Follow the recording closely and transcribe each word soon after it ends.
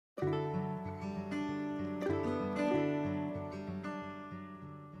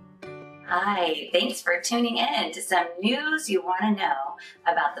Hi, thanks for tuning in to some news you want to know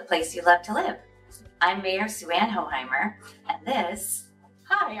about the place you love to live. I'm Mayor Sue Ann Hohimer, and this...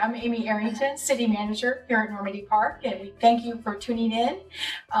 Hi, I'm Amy Arrington, City Manager here at Normandy Park, and we thank you for tuning in.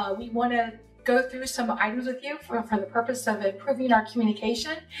 We want to go through some items with you for the purpose of improving our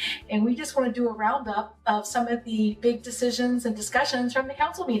communication, and we just want to do a roundup of some of the big decisions and discussions from the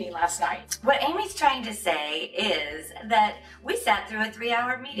council meeting last night. What Amy's trying to say is that we sat through a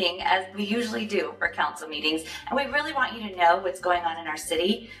 3-hour meeting, as we usually do for council meetings, and we really want you to know what's going on in our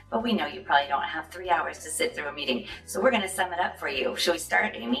city, but we know you probably don't have 3 hours to sit through a meeting, so we're going to sum it up for you. Should we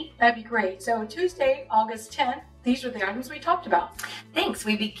start, Amy? That'd be great. So Tuesday, August 10th, these are the items we talked about. Thanks.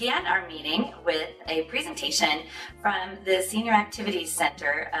 We began our meeting with a presentation from the Senior Activities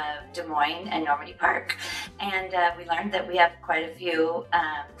Center of Des Moines and Normandy Park. And we learned that we have quite a few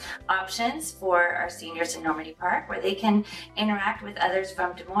options for our seniors in Normandy Park where they can interact with others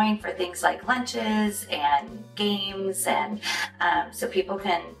from Des Moines for things like lunches and games. And so people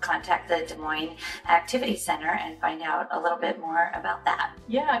can contact the Des Moines Activities Center and find out a little bit more about that.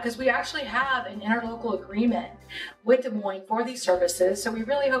 Yeah, because we actually have an interlocal agreement with Des Moines for these services, so we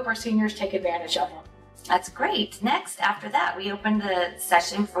really hope our seniors take advantage of them. That's great. Next, after that, we opened the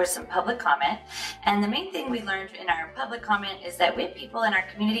session for some public comment. And the main thing we learned in our public comment is that we have people in our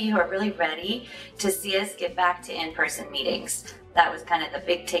community who are really ready to see us get back to in-person meetings. That was kind of the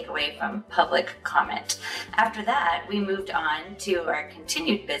big takeaway from public comment. After that, we moved on to our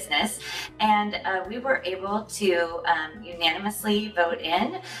continued business, and we were able to unanimously vote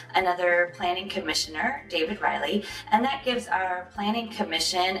in another planning commissioner, David Riley, and that gives our planning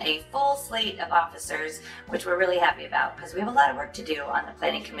commission a full slate of officers, which we're really happy about because we have a lot of work to do on the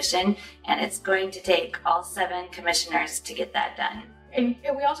planning commission, and it's going to take all 7 commissioners to get that done. And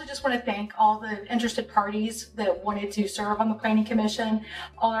we also just want to thank all the interested parties that wanted to serve on the Planning Commission.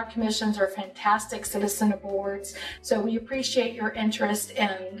 All our commissions are fantastic citizen boards, so we appreciate your interest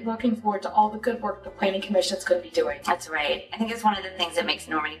and looking forward to all the good work the Planning Commission is going to be doing. That's right. I think it's one of the things that makes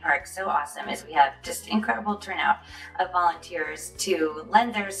Normandy Park so awesome is we have just incredible turnout of volunteers to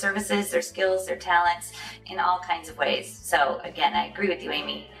lend their services, their skills, their talents in all kinds of ways. So again, I agree with you,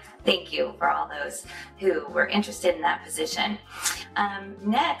 Amy. Thank you for all those who were interested in that position.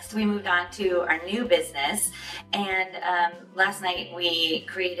 Next, we moved on to our new business, and last night we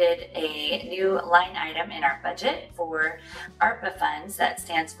created a new line item in our budget for ARPA funds. That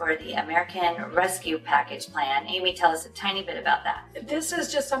stands for the American Rescue Package Plan. Amy, tell us a tiny bit about that. This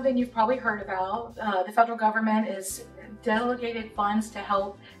is just something you've probably heard about. The federal government is delegated funds to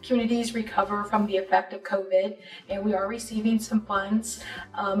help communities recover from the effect of COVID, and we are receiving some funds,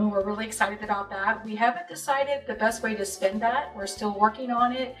 and we're really excited about that. We haven't decided the best way to spend that. We're still working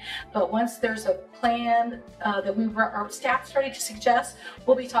on it, but once there's a plan that our staff's ready to suggest,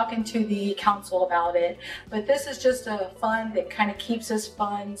 we'll be talking to the council about it. But this is just a fund that kind of keeps us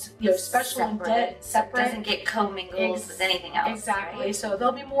funds, special and debt separate. It doesn't get commingled with anything else. Exactly. Right? So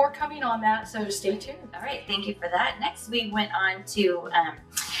there'll be more coming on that, so stay tuned. All right, thank you for that. Next, we went on to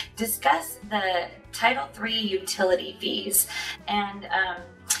discuss the Title III utility fees, and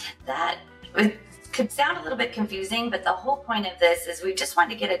that could sound a little bit confusing, but the whole point of this is we just wanted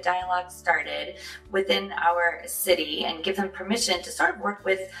to get a dialogue started within our city and give them permission to sort of work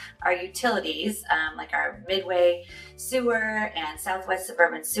with our utilities, like our Midway Sewer and Southwest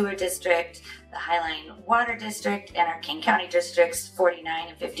Suburban Sewer District, the Highline Water District, and our King County Districts 49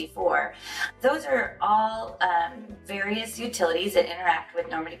 and 54. Those are all various utilities that interact with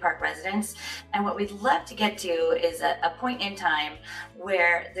Normandy Park residents, and what we'd love to get to is a point in time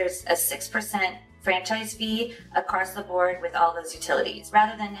where there's a 6% franchise fee across the board with all those utilities.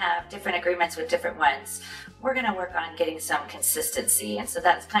 Rather than have different agreements with different ones, we're going to work on getting some consistency. And so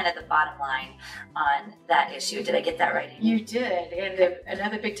that's kind of the bottom line on that issue. Did I get that right? You did. And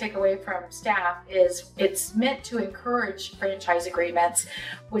another big takeaway from staff is it's meant to encourage franchise agreements,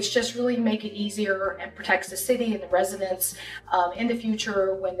 which just really make it easier and protects the city and the residents in the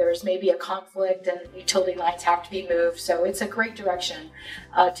future when there's maybe a conflict and utility lines have to be moved. So it's a great direction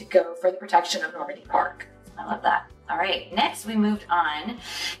to go for the protection of Normandy Park. I love that. All right, next we moved on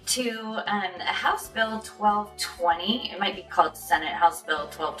to House Bill 1220. It might be called Senate House Bill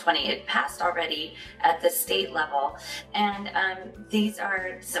 1220. It passed already at the state level. And these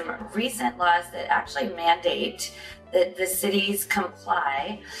are some recent laws that actually mandate that the cities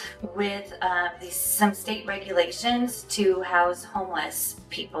comply with some state regulations to house homeless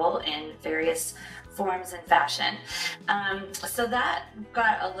people in various forms and fashion. So that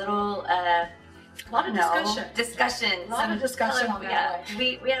got a little A lot of discussion. Discussion. A lot of discussion on that one.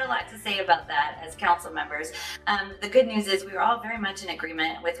 We had a lot to say about that as council members. The good news is we were all very much in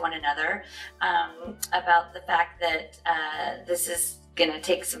agreement with one another about the fact that this is going to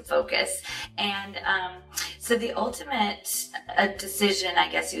take some focus. And so the ultimate decision, I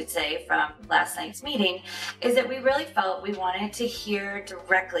guess you'd say, from last night's meeting is that we really felt we wanted to hear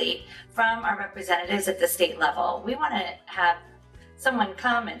directly from our representatives at the state level. We want to have someone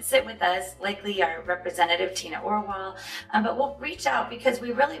come and sit with us, likely our representative Tina Orwell, but we'll reach out because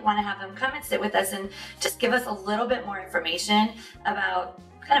we really want to have them come and sit with us and just give us a little bit more information about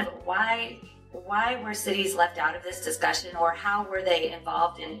kind of why were cities left out of this discussion, or how were they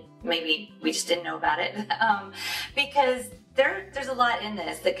involved in, maybe we just didn't know about it, because there's a lot in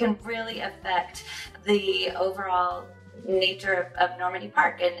this that can really affect the overall nature of Normandy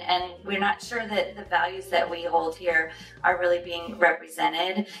Park, and we're not sure that the values that we hold here are really being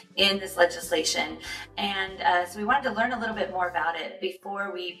represented in this legislation. And so we wanted to learn a little bit more about it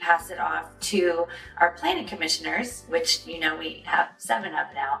before we pass it off to our planning commissioners, which we have 7 of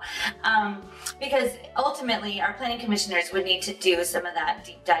now, because ultimately our planning commissioners would need to do some of that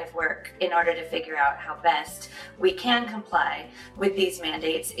deep dive work in order to figure out how best we can comply with these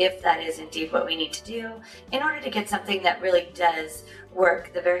mandates, if that is indeed what we need to do, in order to get something that really does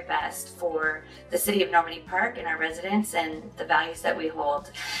work the very best for the city of Normandy Park and our residents and the values that we hold.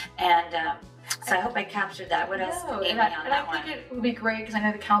 And so I hope I captured that. What else, Amy, on that one? I think it would be great, because I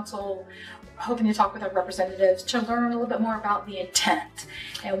know the council hoping to talk with our representatives to learn a little bit more about the intent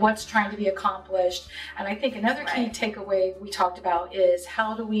and what's trying to be accomplished. And I think another key takeaway we talked about is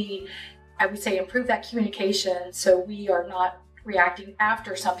how do we, I would say, improve that communication so we are not reacting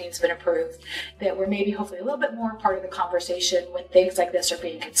after something's been approved, that we're maybe hopefully a little bit more part of the conversation when things like this are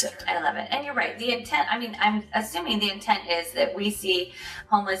being considered. I love it. And you're right. The intent, I'm assuming the intent is that we see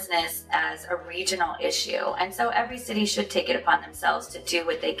homelessness as a regional issue. And so every city should take it upon themselves to do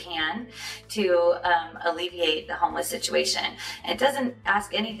what they can to alleviate the homeless situation. And it doesn't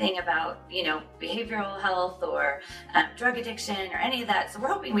ask anything about, behavioral health or drug addiction or any of that. So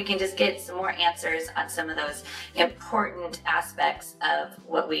we're hoping we can just get some more answers on some of those important aspects of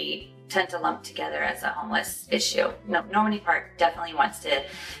what we tend to lump together as a homeless issue. Normandy Park definitely wants to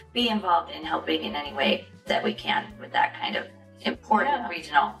be involved in helping in any way that we can with that kind of important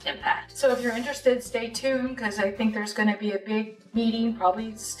regional impact. So if you're interested, stay tuned, because I think there's going to be a big meeting,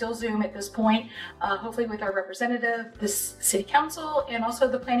 probably still Zoom at this point, hopefully with our representative, the city council, and also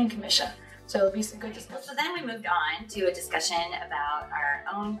the planning commission. So it'll be some good discussion. So then we moved on to a discussion about our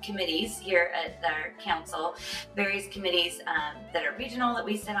own committees here at our council, various committees that are regional that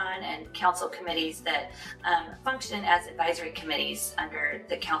we sit on, and council committees that function as advisory committees under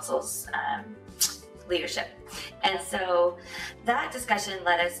the council's leadership. And so that discussion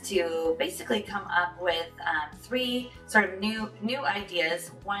led us to basically come up with 3 sort of new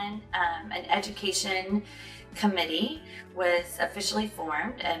ideas. One, an education committee was officially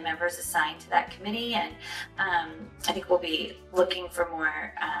formed and members assigned to that committee, and I think we'll be looking for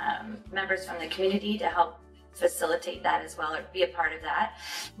more members from the community to help facilitate that as well, or be a part of that.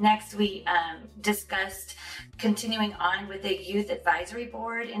 Next, we discussed continuing on with a youth advisory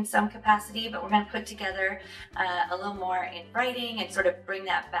board in some capacity, but we're going to put together a little more in writing and sort of bring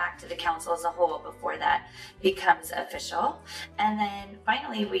that back to the council as a whole before that becomes official. And then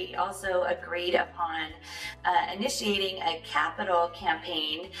finally, we also agreed upon initiating a capital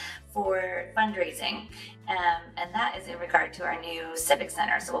campaign for fundraising, and that is in regard to our new civic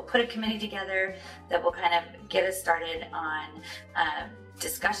center. So we'll put a committee together that will kind of get us started on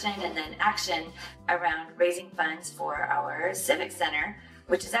discussion and then action around raising funds for our civic center,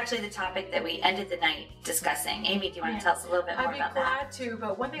 which is actually the topic that we ended the night discussing. Amy, do you want to tell us a little bit more about that? I'd be glad to,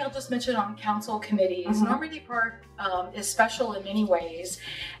 but one thing I'll just mention on council committees, Normandy Park is special in many ways,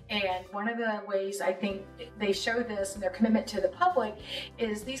 and one of the ways I think they show this in their commitment to the public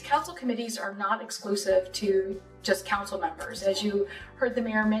is these council committees are not exclusive to just council members. As you heard the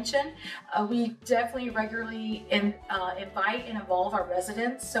mayor mention, we definitely regularly invite and involve our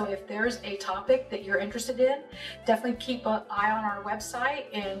residents. So if there's a topic that you're interested in, definitely keep an eye on our website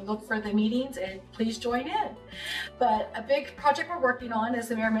and look for the meetings, and please join in. But a big project we're working on, as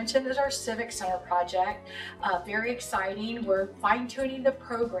the mayor mentioned, is our Civic Center project. Very exciting. We're fine-tuning the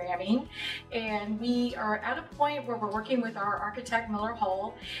programming, and we are at a point where we're working with our architect, Miller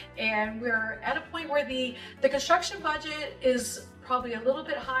Hall, and we're at a point where the construction budget is probably a little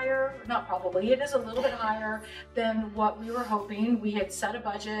bit higher, not probably, it is a little bit higher than what we were hoping. We had set a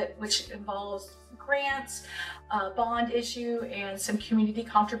budget which involves grants, bond issue, and some community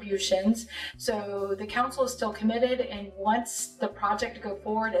contributions. So the council is still committed and wants the project to go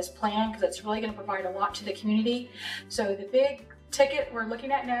forward as planned because it's really going to provide a lot to the community. So the big ticket we're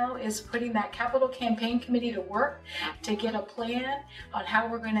looking at now is putting that capital campaign committee to work to get a plan on how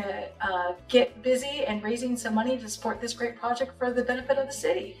we're going to get busy and raising some money to support this great project for the benefit of the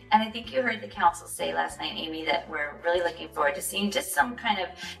city. And I think you heard the council say last night, Amy, that we're really looking forward to seeing just some kind of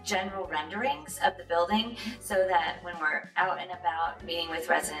general renderings of the building so that when we're out and about meeting with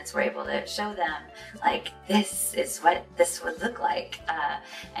residents, we're able to show them like this is what this would look like,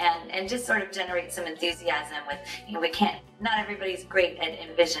 and just sort of generate some enthusiasm with, you know, we can't, not everybody's great at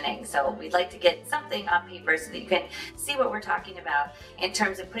envisioning, so we'd like to get something on paper so that you can see what we're talking about in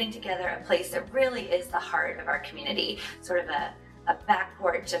terms of putting together a place that really is the heart of our community, sort of a back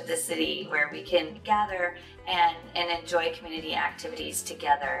porch of the city where we can gather and enjoy community activities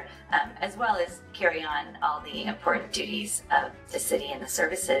together, as well as carry on all the important duties of the city and the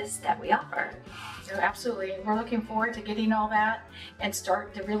services that we offer. So absolutely, we're looking forward to getting all that and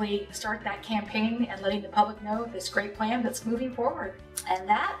really start that campaign and letting the public know this great plan that's moving forward. And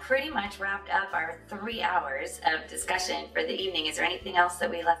that pretty much wrapped up our 3 hours of discussion for the evening. Is there anything else that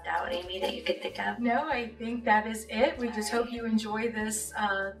we left out, Amy, that you could think of? No, I think that is it. We just hope you enjoy this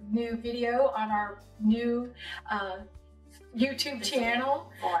new video on our new YouTube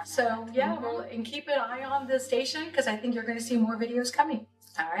channel. So yeah, and keep an eye on the station because I think you're going to see more videos coming.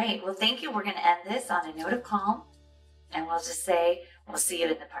 All right. Well, thank you. We're going to end this on a note of calm, and we'll just say we'll see you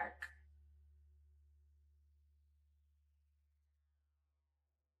in the park.